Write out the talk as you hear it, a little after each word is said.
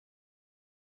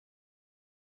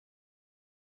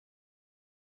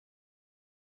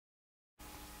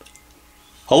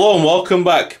Hello and welcome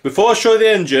back. Before I show you the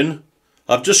engine,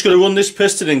 I've just got to run this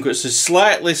piston in because it's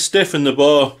slightly stiff in the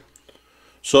bore.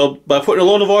 So by putting a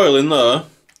load of oil in there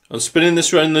and spinning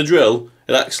this around the drill,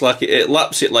 it acts like it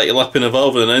laps it like you're lapping a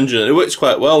valve in an engine. It works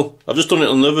quite well. I've just done it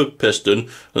on another piston and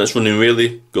it's running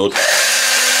really good.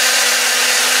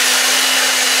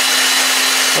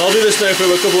 I'll do this now for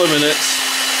a couple of minutes.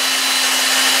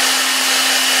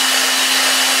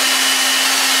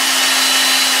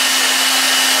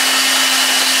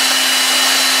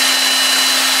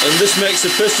 And this makes the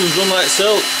pistons run like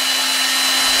silk.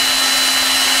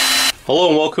 Hello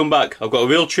and welcome back. I've got a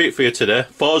real treat for you today,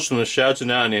 forged from the shards of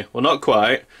Narnia. Well, not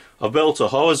quite. I've built a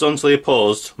horizontally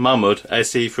opposed mamod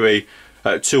SE3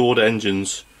 out of two old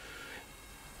engines.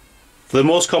 For the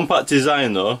most compact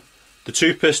design though, the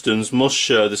two pistons must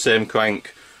share the same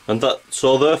crank, and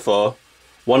so therefore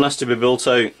one has to be built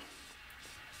out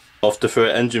off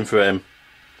the engine frame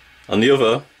and the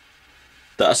other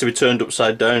that has to be turned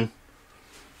upside down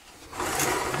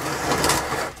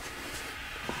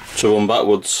to run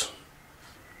backwards.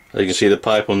 As you can see the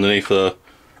pipe underneath there.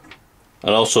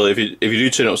 And also if you do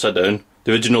turn it upside down,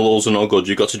 the original holes are no good.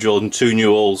 You've got to drill in two new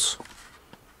holes.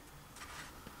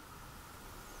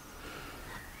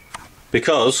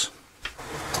 Because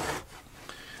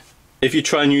if you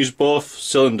try and use both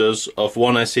cylinders of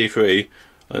one SE3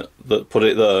 that put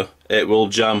it there, it will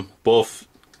jam. Both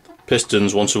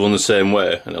pistons want to run the same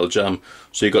way and it'll jam.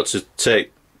 So you've got to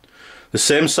take the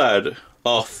same side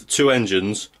off two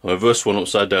engines and reverse one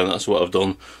upside down. That's what I've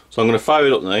done. So I'm going to fire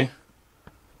it up now.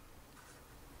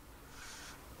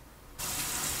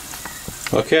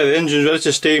 Okay, the engine's ready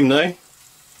to steam now.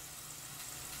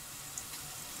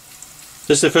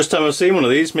 This is the first time I've seen one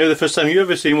of these, maybe the first time you've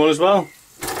ever seen one as well.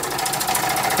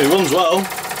 It runs well.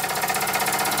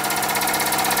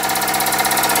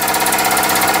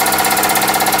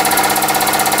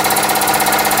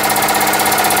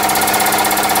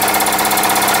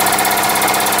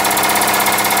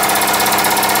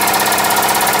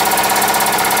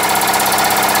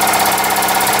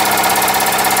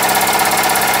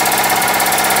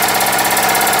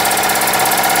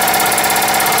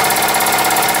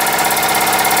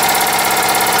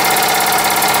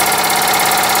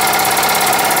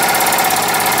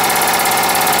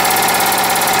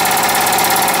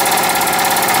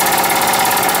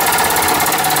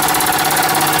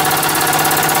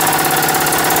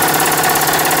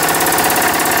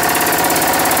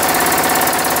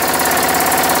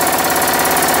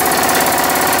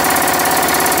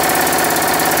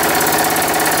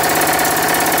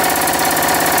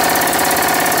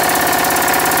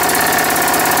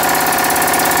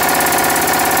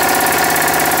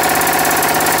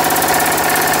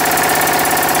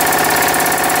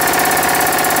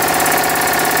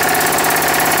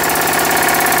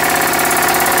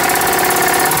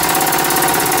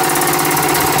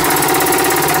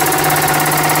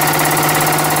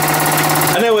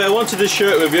 I wanted to share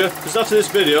it with you because after this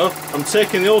video I'm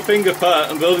taking the whole thing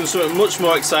apart and building something much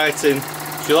more exciting,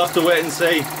 so you'll have to wait and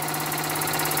see.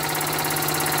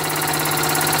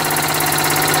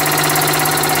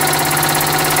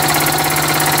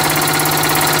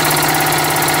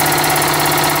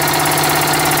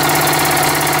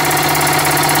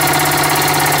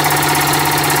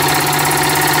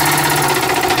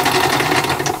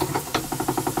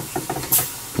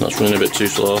 That's running a bit too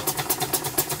slow.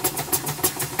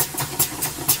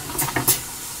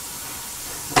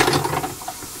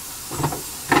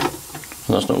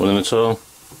 That's not running at all.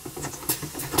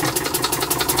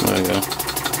 There we go.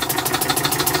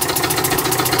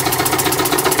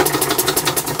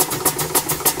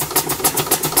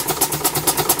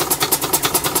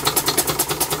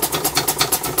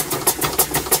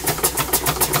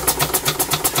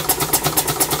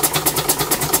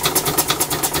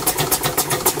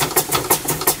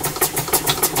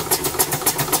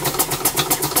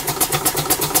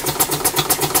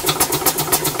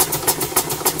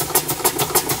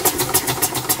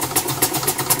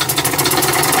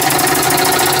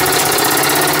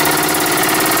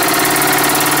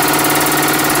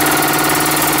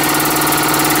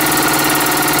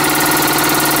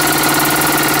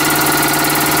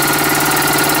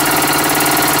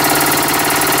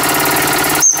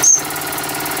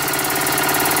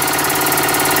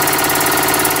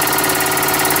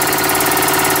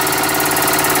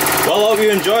 Well, I hope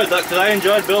you enjoyed that because I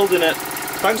enjoyed building it.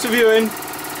 Thanks for viewing.